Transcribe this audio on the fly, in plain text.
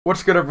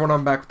What's good, everyone?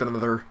 I'm back with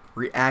another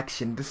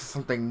reaction. This is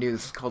something new.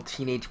 This is called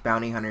Teenage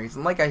Bounty Hunters.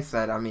 And like I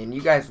said, I mean, you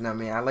guys know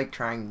me. I like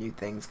trying new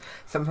things.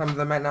 Sometimes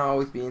I might not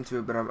always be into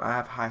it, but I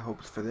have high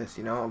hopes for this,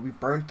 you know? We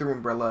burned through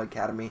Umbrella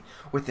Academy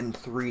within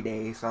 3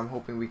 days, so I'm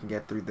hoping we can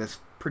get through this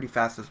pretty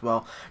fast as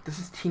well. This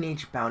is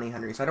Teenage Bounty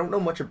Hunters. I don't know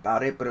much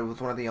about it, but it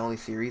was one of the only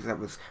series that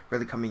was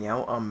really coming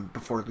out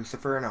before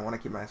Lucifer, and I want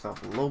to keep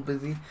myself a little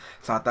busy,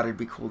 so I thought it'd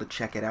be cool to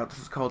check it out. This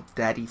is called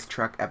Daddy's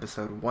Truck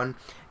Episode 1.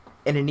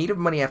 In need of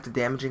money after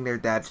damaging their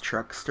dad's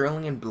truck,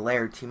 Sterling and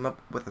Blair team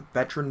up with a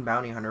veteran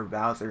bounty hunter,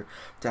 Bowser,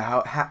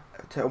 to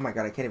oh my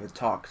god, I can't even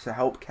talk, to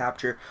help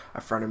capture a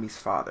frenemy's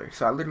father.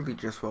 So I literally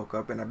just woke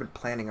up, and I've been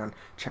planning on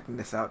checking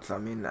this out, so I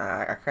mean,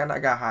 I kind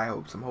of got high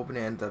hopes. I'm hoping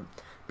it ends up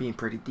being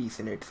pretty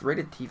decent. It's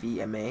rated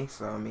TV MA,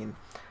 so I mean,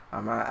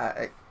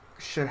 I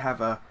should have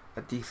a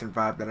decent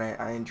vibe that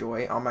I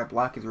enjoy. On my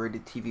block is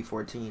rated TV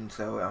 14,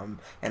 so,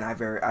 and I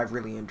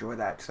really enjoy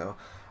that, so,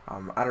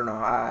 I don't know,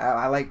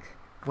 I like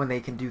when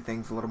they can do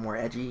things a little more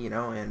edgy, you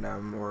know, and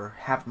or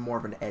have more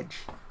of an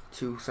edge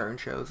to certain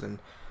shows, and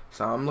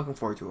so I'm looking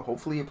forward to it.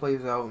 Hopefully it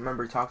plays out.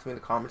 Remember, talk to me in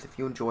the comments if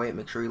you enjoy it.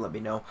 Make sure you let me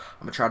know.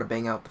 I'm gonna try to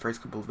bang out the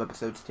first couple of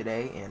episodes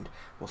today, and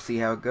we'll see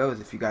how it goes.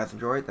 If you guys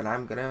enjoy it, then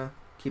I'm gonna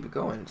keep it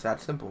going. It's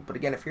that simple. But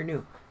again, if you're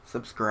new,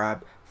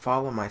 subscribe,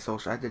 follow my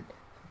social. I did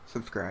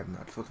subscribe,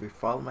 not supposed to be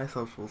follow my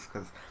socials,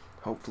 because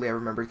hopefully I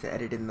remember to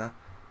edit in the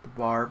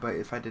bar, but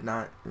if I did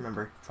not,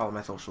 remember, follow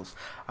my socials.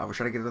 We're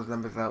trying to get those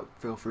numbers out.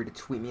 Feel free to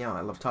tweet me out.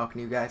 I love talking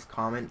to you guys.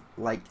 Comment,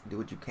 like, do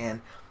what you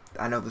can.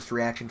 I know this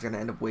reaction's gonna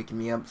end up waking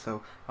me up,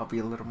 so I'll be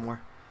a little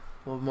more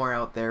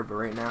out there, but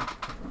right now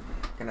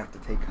gonna have to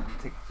take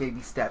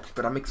baby steps.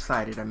 But I'm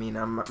excited. I mean,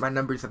 my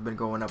numbers have been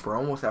going up. We're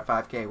almost at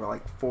 5K. We're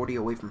like 40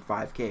 away from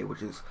 5K,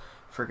 which is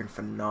freaking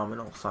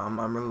phenomenal. So I'm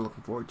really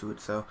looking forward to it.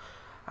 So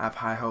I have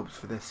high hopes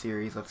for this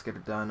series. Let's get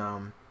it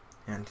done.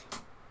 And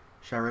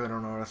I really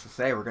don't know what else to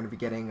say. We're going to be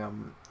getting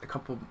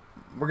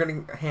we're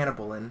getting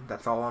Hannibal in.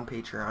 That's all on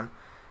Patreon.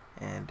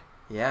 And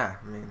yeah,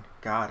 I mean,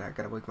 God, I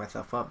got to wake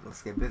myself up.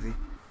 Let's get busy.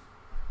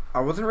 I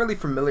wasn't really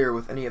familiar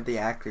with any of the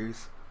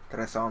actors that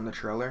I saw in the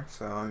trailer,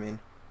 so I mean,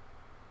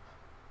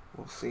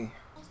 we'll see.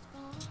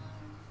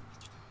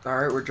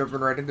 Alright, we're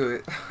jumping right into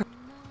it.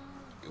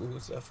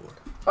 What's that for?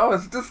 Oh,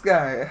 it's this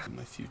guy.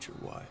 My future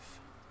wife.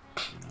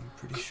 And I'm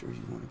pretty sure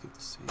you want to give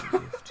the same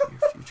gift to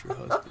your future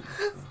husband.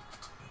 So.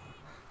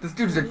 This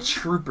dude's a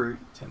trooper.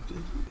 Tempted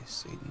by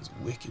Satan's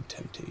wicked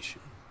temptation.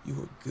 You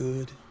are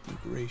good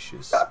and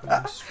gracious, but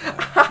I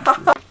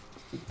strive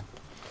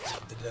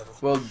the devil.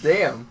 Well,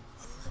 damn.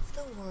 Of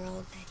the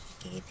world that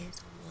he gave his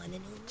one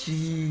and only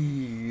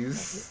Jeez.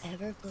 son.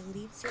 Have you ever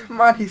believed so? Come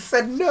on, he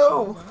said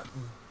no.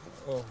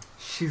 Oh.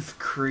 She's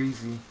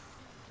crazy.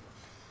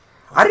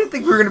 I didn't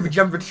think we were gonna be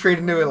jumping straight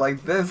into it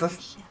like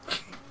this.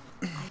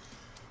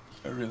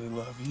 I really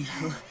love you.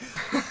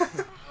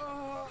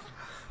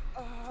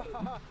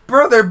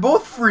 Bro, they're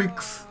both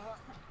freaks.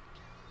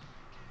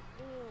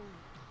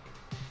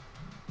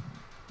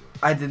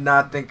 I did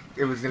not think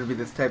it was gonna be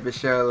this type of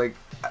show. Like,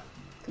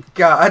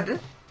 God.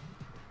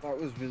 That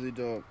was really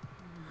dope.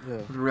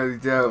 Yeah. Really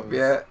dope,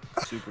 yeah.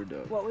 Super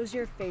dope. What was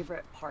your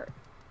favorite part?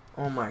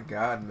 Oh my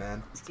God,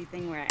 man. The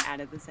thing where I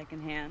added the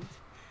second hand.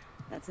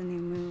 That's a new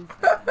move.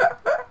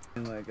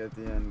 And like at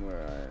the end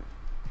where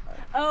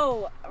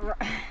Oh,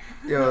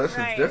 Yo, this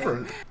right. is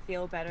different.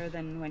 Feel better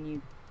than when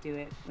you do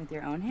it with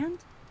your own hand?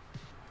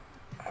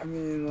 I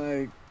mean,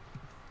 like,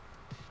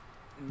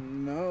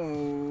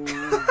 no,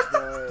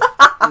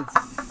 but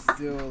it's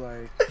still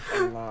like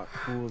a lot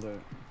cooler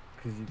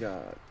because you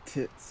got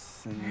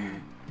tits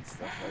and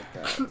stuff like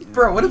that.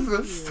 Bro, what is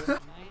this?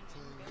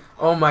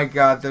 Oh my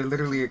God, they're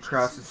literally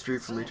across the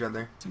street from each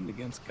other. Sinned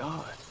against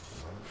God.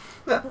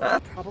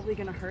 Probably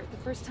gonna hurt the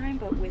first time,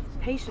 but with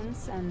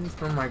patience and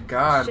Oh my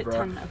God, shit bro.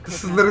 ton of This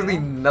is coconut literally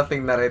oil.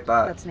 nothing that I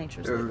thought That's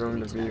nature's it was way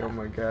going to to reach be. that Oh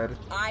my God.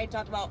 I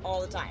talk about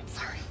all the time.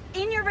 Sorry.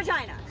 In your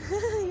vagina.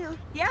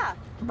 Yeah.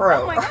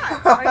 Bro. Oh my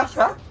God. Are you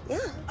sure?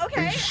 Yeah.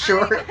 Okay. Are you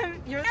sure?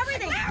 You're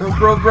everything.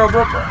 Bro. Oh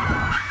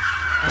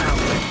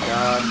my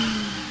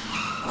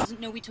God. Doesn't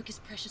know we took his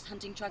precious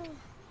hunting truck.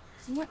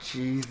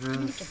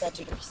 Jesus. Give that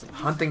to your son.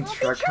 Hunting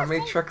truck? How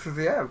many trucks does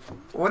he have?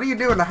 What are you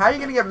doing? How are you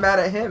gonna get mad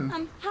at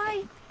him?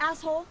 Hi,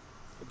 asshole.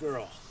 A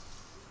girl.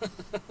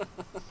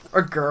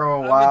 A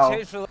girl, wow.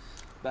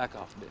 Back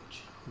off,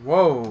 bitch.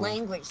 Whoa.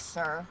 Language,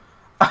 sir.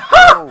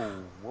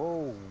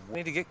 Whoa.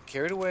 Need to get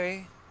carried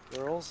away,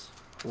 girls.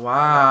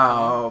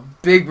 Wow.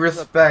 Big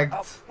respect.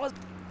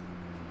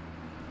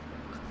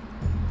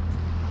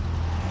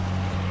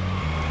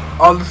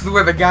 Oh, this is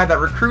where the guy that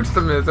recruits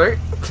them is, right?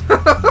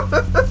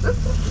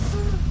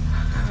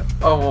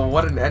 Oh, well,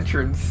 what an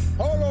entrance.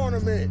 Hold on a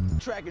minute.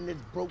 Tracking this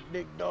broke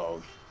dick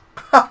dog.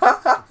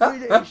 3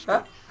 days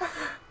straight.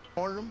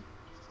 On them,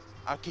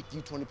 I'll kick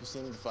you 20%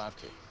 of the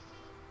 5K.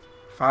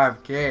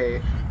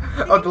 5K.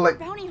 Oh, they're like,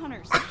 Bounty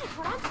hunters.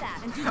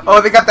 oh,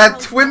 they got that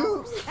twin.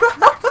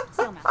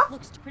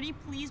 Looks pretty.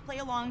 Please play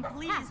along,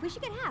 please. Half. We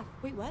should get half.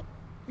 Wait, what?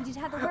 We just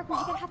have the work. We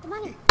should get half the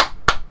money.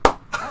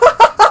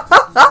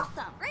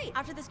 Right. great.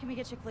 After this, can we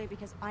get Chick-fil-A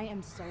because I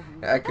am so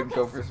hungry. I could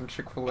go for some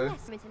Chick-fil-A. I'm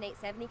into an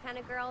 870 kind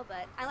of girl,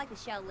 but I like the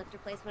Shell Lifter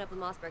placement up in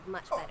Mossberg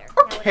much better.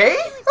 Okay.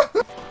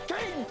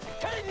 Kaden!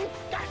 Kaden!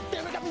 God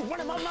damn it, got me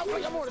running my mouth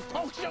like I'm on a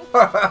talk show.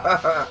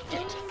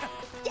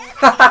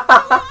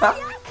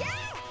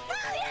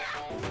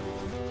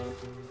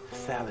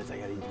 Salads, I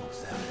gotta eat more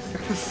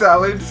salads.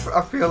 Salads,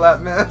 I feel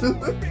that, man.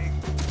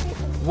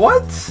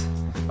 What?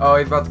 Oh,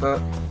 he's about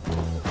to.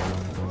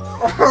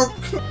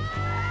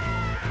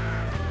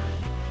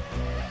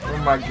 Oh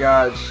my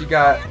god, she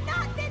got.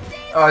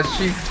 Oh,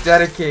 she's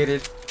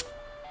dedicated.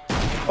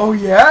 Oh,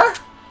 yeah?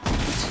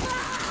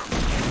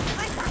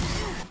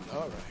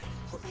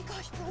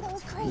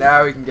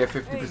 Now we can get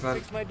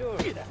 50%.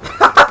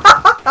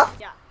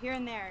 Yeah, here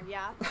and there,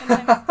 yeah.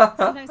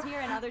 Sometimes here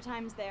and other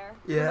times there.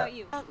 Yeah. What about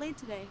you? Out late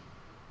today.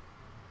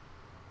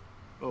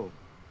 Oh,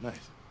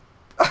 nice.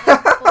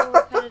 Full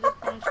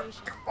repetitive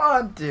penetration. Come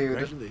on, dude.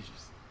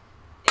 Congratulations.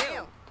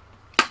 Ew.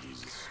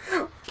 Jesus.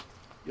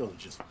 Y'all are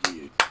just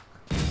weird.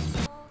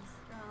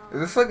 Is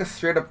this like a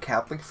straight up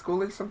Catholic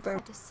school or something?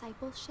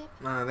 Discipleship.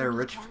 Nah, they're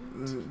rich.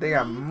 They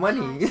got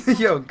money.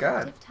 Yo,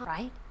 God.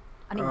 Right?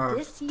 I mean,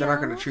 this They're not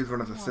gonna young choose one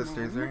of the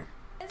sisters, right?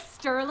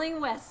 Sterling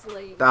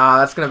Wesley. Ah,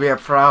 that's gonna be a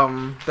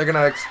problem. They're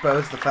gonna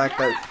expose the fact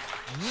that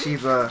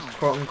she's a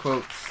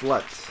quote-unquote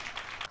slut.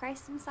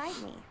 Christ inside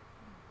me.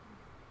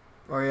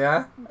 Oh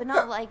yeah? But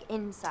not like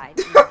inside.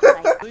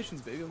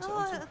 Congratulations, baby. I'm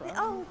so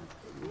proud.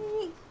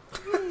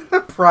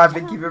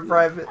 Private, keep it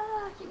private.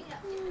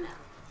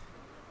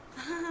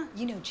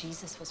 You know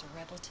Jesus was a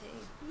rebel too.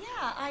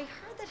 Yeah, I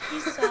heard that he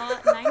saw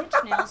 9 Inch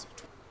Nails.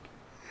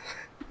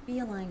 Be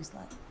a lying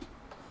slut.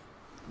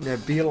 Yeah,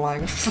 be a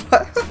lying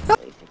slut.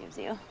 He forgives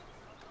you.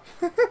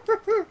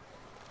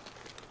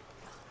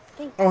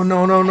 Oh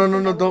no,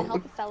 don't.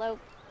 Help a fellow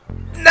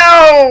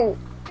No!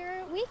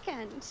 your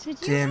weekend. Did you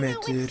Damn hang it,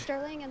 out dude. with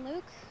Sterling and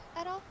Luke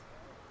at all?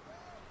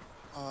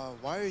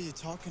 Why are you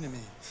talking to me?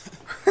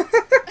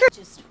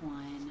 Just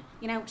one.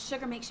 You know,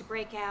 sugar makes you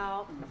break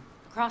out. And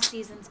cross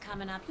season's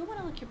coming up. You'll want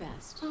to look your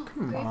best. Oh,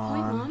 Come great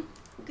on. point, Mom.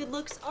 Good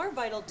looks are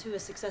vital to a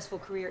successful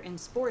career in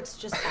sports.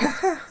 Just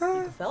ask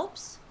Michael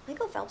Phelps,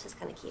 Michael Phelps is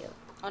kind of cute.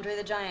 Andre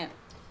the Giant.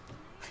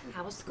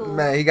 How was school?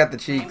 Man, he got the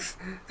cheeks.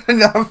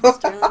 No.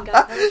 Sterling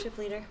got fellowship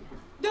leader.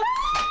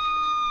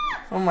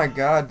 Oh my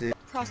god, dude.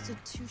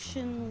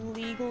 Prostitution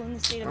legal in the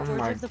state of Oh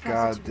Georgia? my If the God,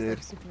 prostitute was dude.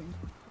 legislated.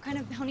 What kind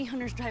of bounty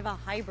hunters drive a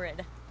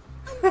hybrid?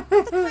 The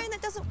kind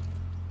that doesn't.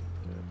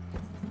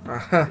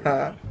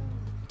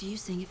 Do you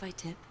sing if I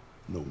tip?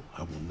 No,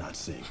 I will not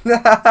sing.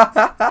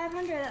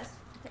 500.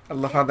 I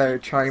love how they're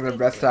trying their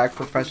best to act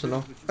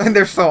professional. And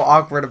they're so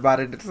awkward about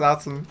it. It's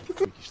awesome.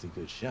 Freakishly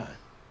good shot.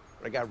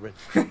 But I got rent.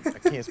 I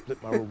can't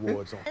split my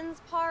rewards on. Men's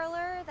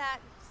parlor, that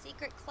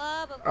secret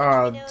club of which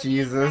Oh, we know the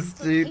Jesus,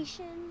 exact dude.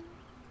 location.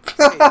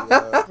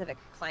 Hey, Specific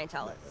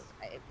clientele is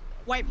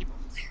White people.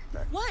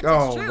 What?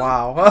 Oh,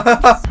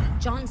 wow.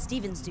 John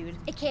Stevens, dude.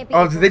 It can't be.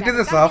 Oh, do they do It's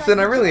this gotta be often?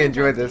 I like really John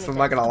enjoy this. Stevens I'm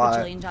not gonna is. lie.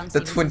 Bajillion John The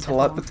Stevens twin is dead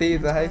telepathy,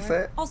 is wrong. that how you say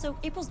it? Also,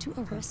 April's too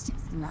arrested.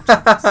 and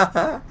watching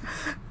this.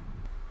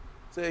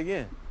 say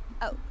again.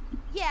 Oh,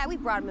 yeah, we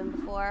brought him in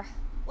before.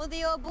 What'll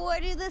the old boy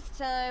do this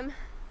time?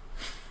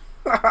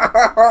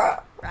 Right.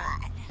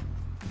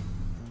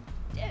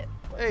 Dude.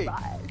 Hey.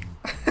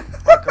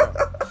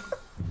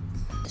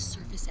 The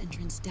surface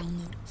entrance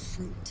download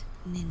Fruit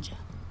Ninja.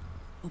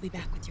 We'll be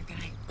back with your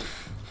guy.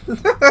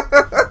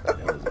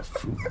 That was a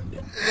fruit.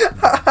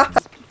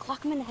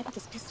 Clock him in the head with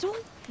this pistol?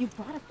 You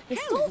brought a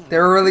pistol? They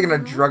were really gonna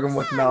drug him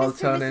with Mr. and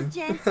Mrs. melatonin.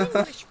 Jensen.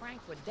 Wish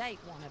Frank would date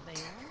one of them.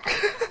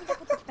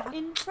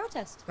 In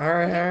protest.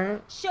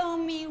 Alright. Show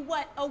me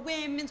what a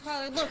women's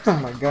parlor looks Oh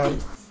like. my god.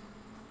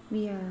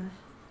 We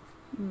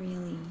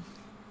really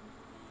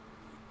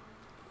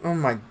Oh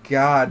my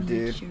god, need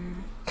dude. your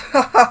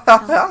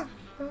help.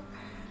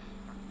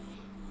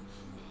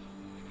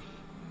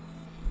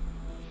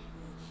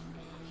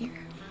 Here,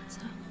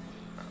 so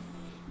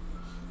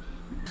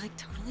like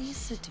totally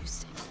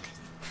seducing.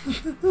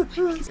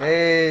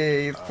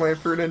 Hey, he's playing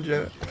Fruit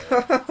Ninja.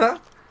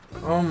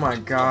 Oh my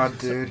god,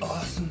 dude.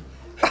 Awesome.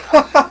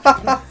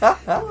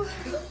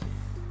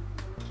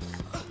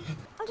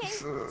 Okay.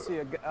 See,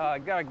 I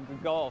gotta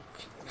golf.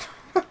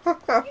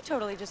 You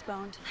totally just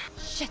boned.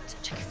 Shit,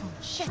 check your phone.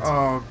 Shit.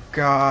 Oh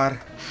god.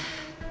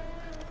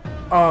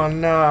 Oh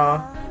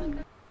no.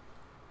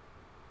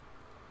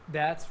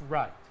 That's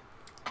right.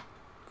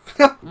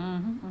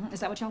 Is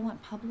that what y'all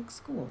want? Public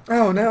school?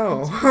 Oh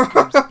no.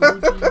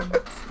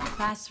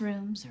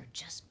 Classrooms are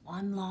just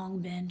one long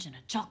bench and a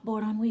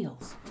chalkboard on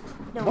wheels.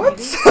 No, What?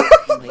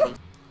 maybe.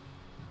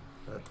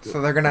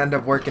 So they're gonna end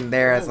up working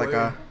there as like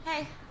a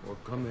Hey. Well,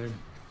 come in.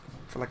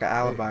 for like an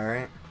alibi,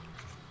 right?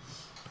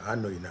 I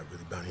know you're not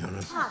really bounty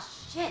hunters. Oh,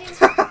 shit.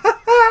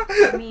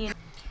 I mean,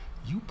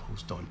 You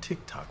post on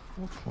TikTok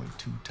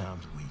 4.2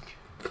 times a week.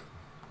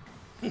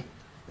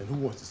 And who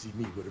wants to see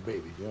me with a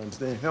baby? You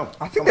understand? Help.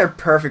 I think they're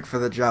perfect for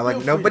the job.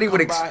 Like nobody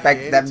would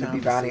expect them to be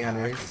bounty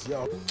hunters.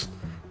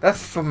 That's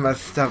so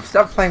messed up.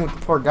 Stop playing with the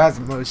poor guy's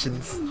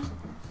emotions.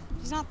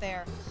 he's not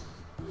there.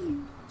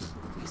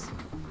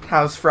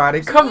 How's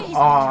Friday? Come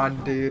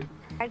on, dude.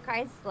 Hard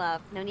cries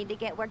love. No need to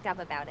get worked up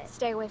about it.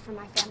 Stay away from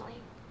my family.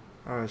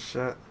 Oh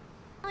shit.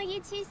 Oh, you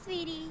too,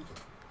 sweetie.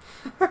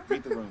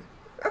 Read the room.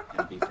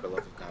 Abby, for the love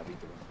of God, read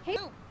the room. Hey.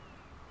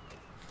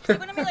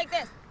 Keep it on me like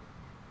this.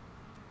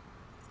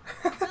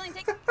 Julian,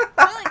 take.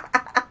 Julian.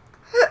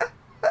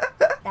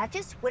 That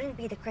just wouldn't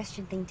be the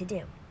Christian thing to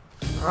do.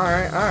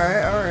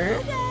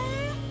 Alright.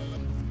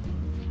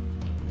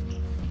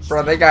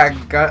 Bro, they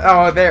got gun.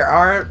 Oh, they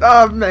aren't.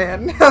 Oh,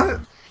 man. I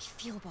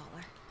feel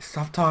baller.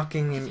 Stop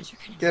talking and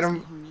get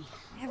him.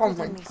 Oh,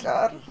 my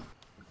God.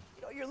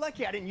 You're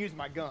lucky I didn't use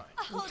my gun.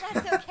 Oh,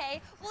 that's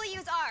okay. We'll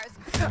use ours.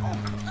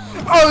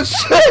 Oh,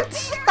 shit.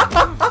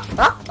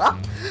 What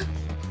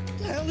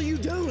the hell are you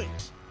doing?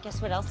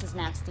 Guess what else is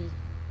nasty?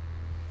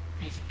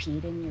 I've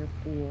peed in your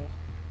pool.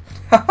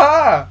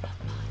 Haha.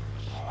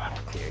 I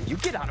don't care. You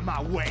get out of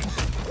my way.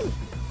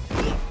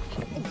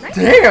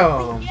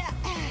 Damn. Yeah.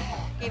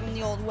 Gave him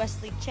the old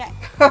Wesley check.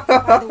 By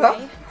the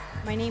way,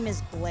 my name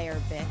is Blair,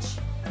 bitch.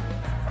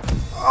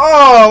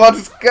 Oh,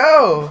 let's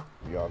go.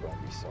 Y'all gonna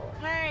be sorry.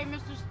 Hey,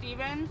 Mr.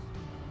 Stevens.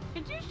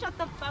 Could you shut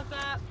the fuck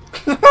up?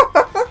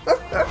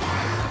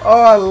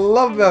 Oh, I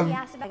love them. He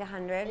asked about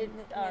 100.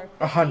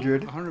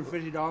 100.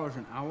 $150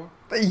 an hour?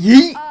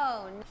 Yeet.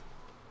 Oh,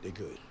 They're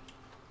good.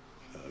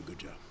 Good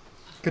job.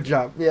 Good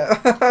job. Yeah.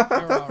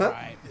 You're all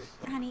right.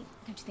 Honey,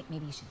 don't you think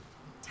maybe you should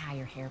tie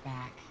your hair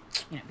back?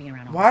 You know, being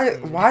around all this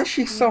food. Why is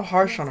she so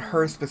harsh on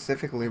her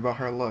specifically about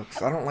her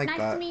looks? I don't like Nice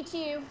that. to meet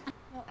you.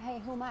 Oh, hey,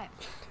 who am I?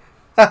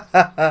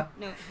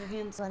 No, her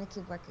hands. want to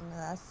keep working with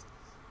us?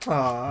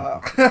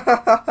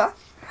 Aww.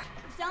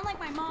 Sound like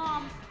my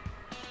mom.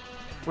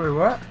 Wait,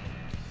 what?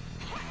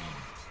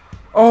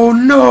 Oh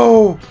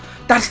no!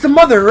 That's the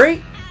mother,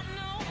 right?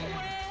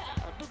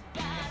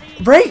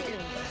 Right?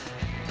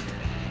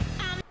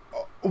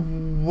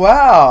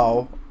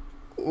 Wow.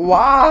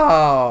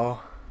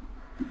 Wow.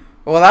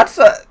 Well, that's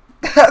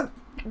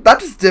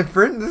that's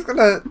different.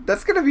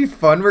 That's gonna be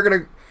fun. We're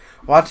gonna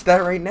watch that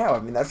right now. I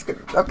mean, that's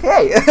good.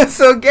 Okay.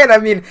 So again, I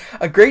mean,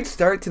 a great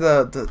start to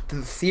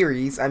the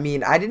series. I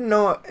mean, I didn't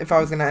know if I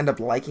was gonna end up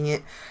liking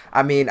it.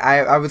 I mean,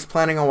 I was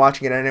planning on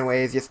watching it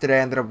anyways. Yesterday,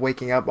 I ended up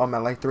waking up at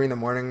like 3 in the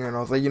morning, and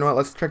I was like, you know what?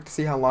 Let's check to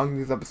see how long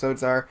these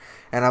episodes are.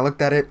 And I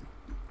looked at it.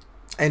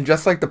 And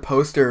just like the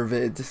poster of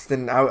it, just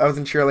didn't. I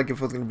wasn't sure like if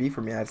it was gonna be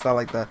for me. I saw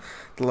like the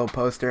little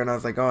poster, and I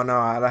was like, oh no,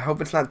 I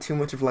hope it's not too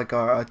much of like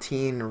a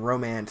teen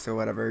romance or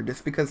whatever.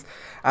 Just because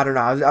I don't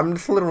know, I'm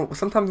just a little.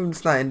 Sometimes I'm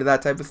just not into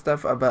that type of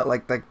stuff about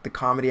like the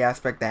comedy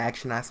aspect, the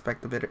action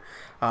aspect of it.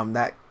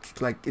 That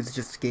like is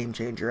just a game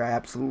changer. I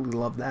absolutely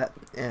love that,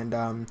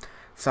 and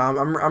so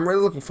I'm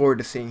really looking forward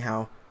to seeing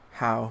how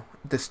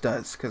this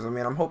does. Because I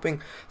mean, I'm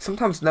hoping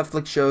sometimes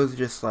Netflix shows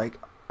just like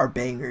are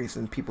bangers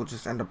and people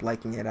just end up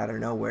liking it out of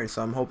nowhere,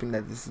 so I'm hoping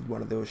that this is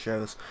one of those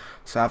shows.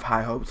 So I have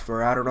high hopes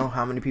for it. I don't know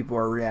how many people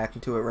are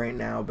reacting to it right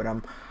now, but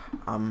I'm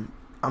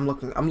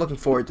looking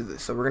forward to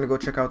this. So we're gonna go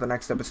check out the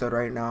next episode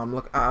right now.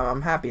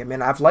 I'm happy. I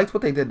mean, I've liked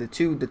what they did. The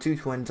two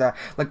twins,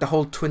 like the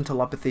whole twin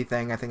telepathy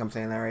thing. I think I'm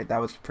saying that right.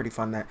 That was pretty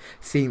fun. That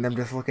seeing them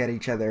just look at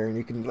each other, and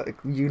you can like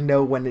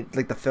when it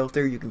like the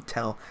filter, you can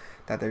tell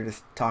that they're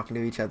just talking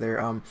to each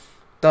other.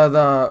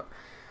 The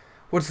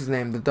what's his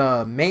name?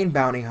 The main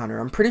bounty hunter.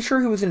 I'm pretty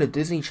sure he was in a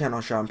Disney Channel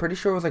show. I'm pretty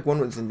sure it was like one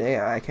with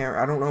Zendaya.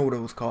 I don't know what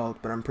it was called,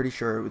 but I'm pretty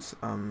sure it was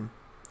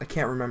I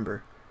can't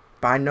remember.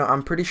 But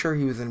I'm pretty sure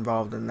he was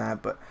involved in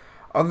that. But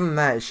other than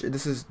that,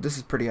 this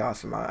is pretty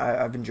awesome.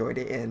 I've enjoyed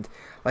it, and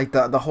like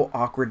the whole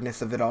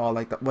awkwardness of it all,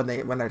 like when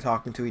they're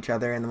talking to each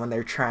other, and when they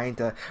were trying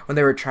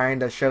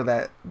to show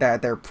that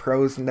they're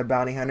pros in the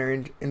bounty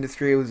hunter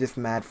industry, it was just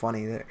mad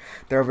funny.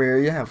 They're over here,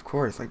 yeah, of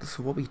course, like this is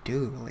what we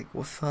do, like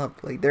what's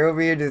up, like they're over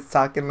here just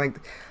talking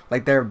like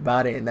they're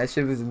about it, and that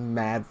shit was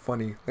mad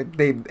funny. Like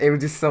it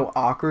was just so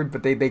awkward,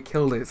 but they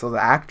killed it. So the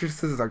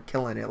actresses are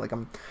killing it. Like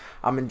I'm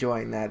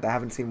enjoying that. I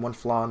haven't seen one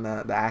flaw in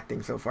the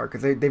acting so far,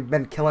 because they've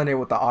been killing it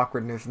with the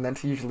awkwardness, and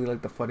that's usually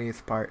like the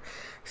funniest part.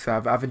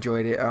 So I've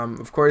enjoyed it.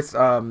 Of course,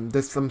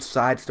 there's some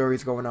side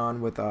stories going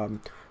on with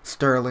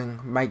Sterling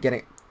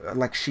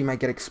she might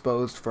get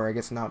exposed for, I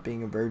guess, not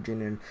being a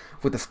virgin, and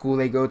with the school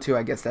they go to,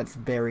 I guess that's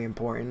very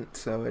important.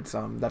 So it's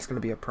that's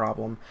gonna be a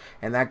problem.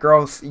 And that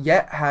girl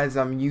yet has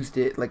used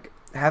it, like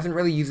hasn't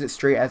really used it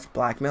straight as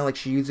blackmail. Like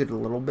she used it a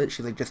little bit.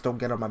 She's like, just don't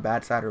get on my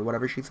bad side or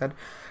whatever she said.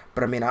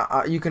 But I mean,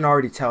 you can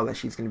already tell that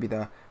she's gonna be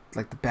the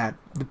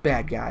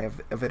bad guy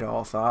of it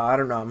all. So I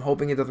don't know. I'm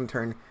hoping it doesn't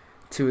turn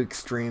too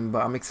extreme,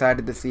 but I'm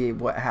excited to see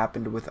what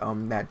happened with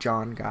that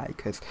John guy,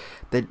 because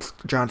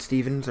John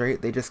Stevens, right?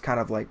 They just kind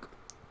of like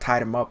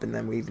tied him up, and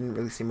then we didn't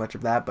really see much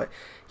of that. But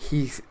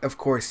he, of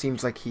course,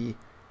 seems like he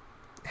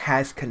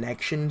has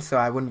connections, so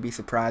I wouldn't be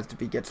surprised if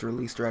he gets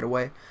released right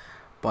away.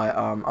 But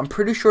I'm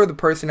pretty sure the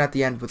person at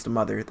the end was the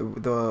mother,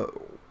 the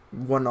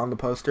one on the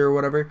poster or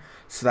whatever.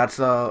 So that's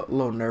a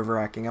little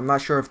nerve-wracking. I'm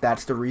not sure if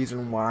that's the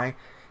reason why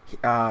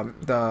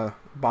the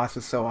boss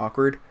was so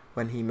awkward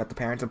when he met the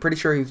parents. I'm pretty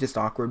sure he was just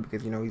awkward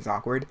because, he's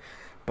awkward.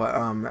 But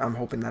I'm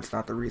hoping that's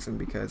not the reason,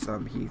 because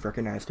he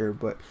recognized her.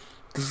 But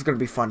this is going to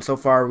be fun. So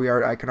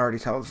far, I can already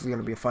tell this is going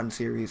to be a fun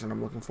series, and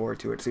I'm looking forward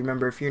to it. So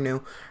remember, if you're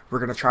new, we're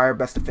going to try our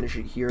best to finish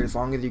it here. As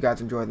long as you guys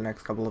enjoy the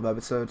next couple of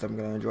episodes, I'm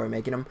going to enjoy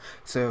making them.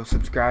 So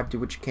subscribe, do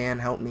what you can,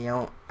 help me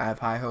out. I have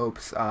high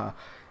hopes.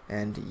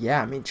 And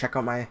yeah, I mean, check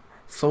out my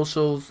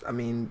socials. I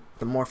mean,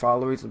 the more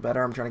followers, the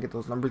better. I'm trying to get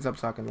those numbers up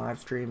so I can live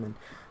stream and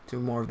do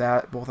more of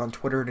that, both on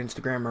Twitter and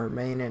Instagram or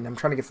main. And I'm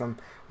trying to get some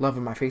love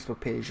on my Facebook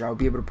page. I'll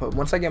be able to put,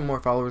 once I get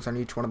more followers on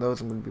each one of those,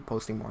 I'm going to be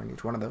posting more on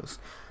each one of those.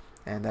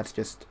 And that's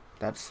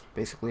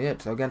basically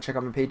it. So again, check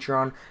out my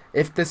Patreon.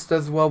 If this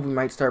does well, we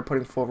might start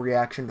putting full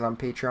reactions on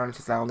Patreon,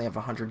 since I only have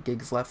 100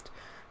 gigs left,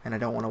 and I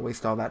don't want to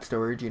waste all that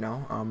storage, you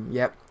know.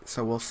 Yep,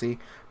 so we'll see.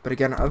 But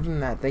again, other than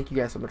that, thank you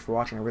guys so much for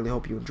watching. I really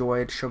hope you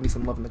enjoyed. Show me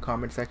some love in the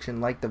comment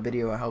section. Like the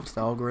video. It helps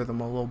the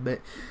algorithm a little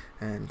bit.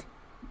 And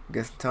I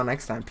guess until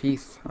next time,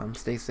 peace.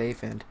 Stay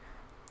safe, and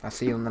I'll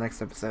see you in the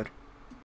next episode.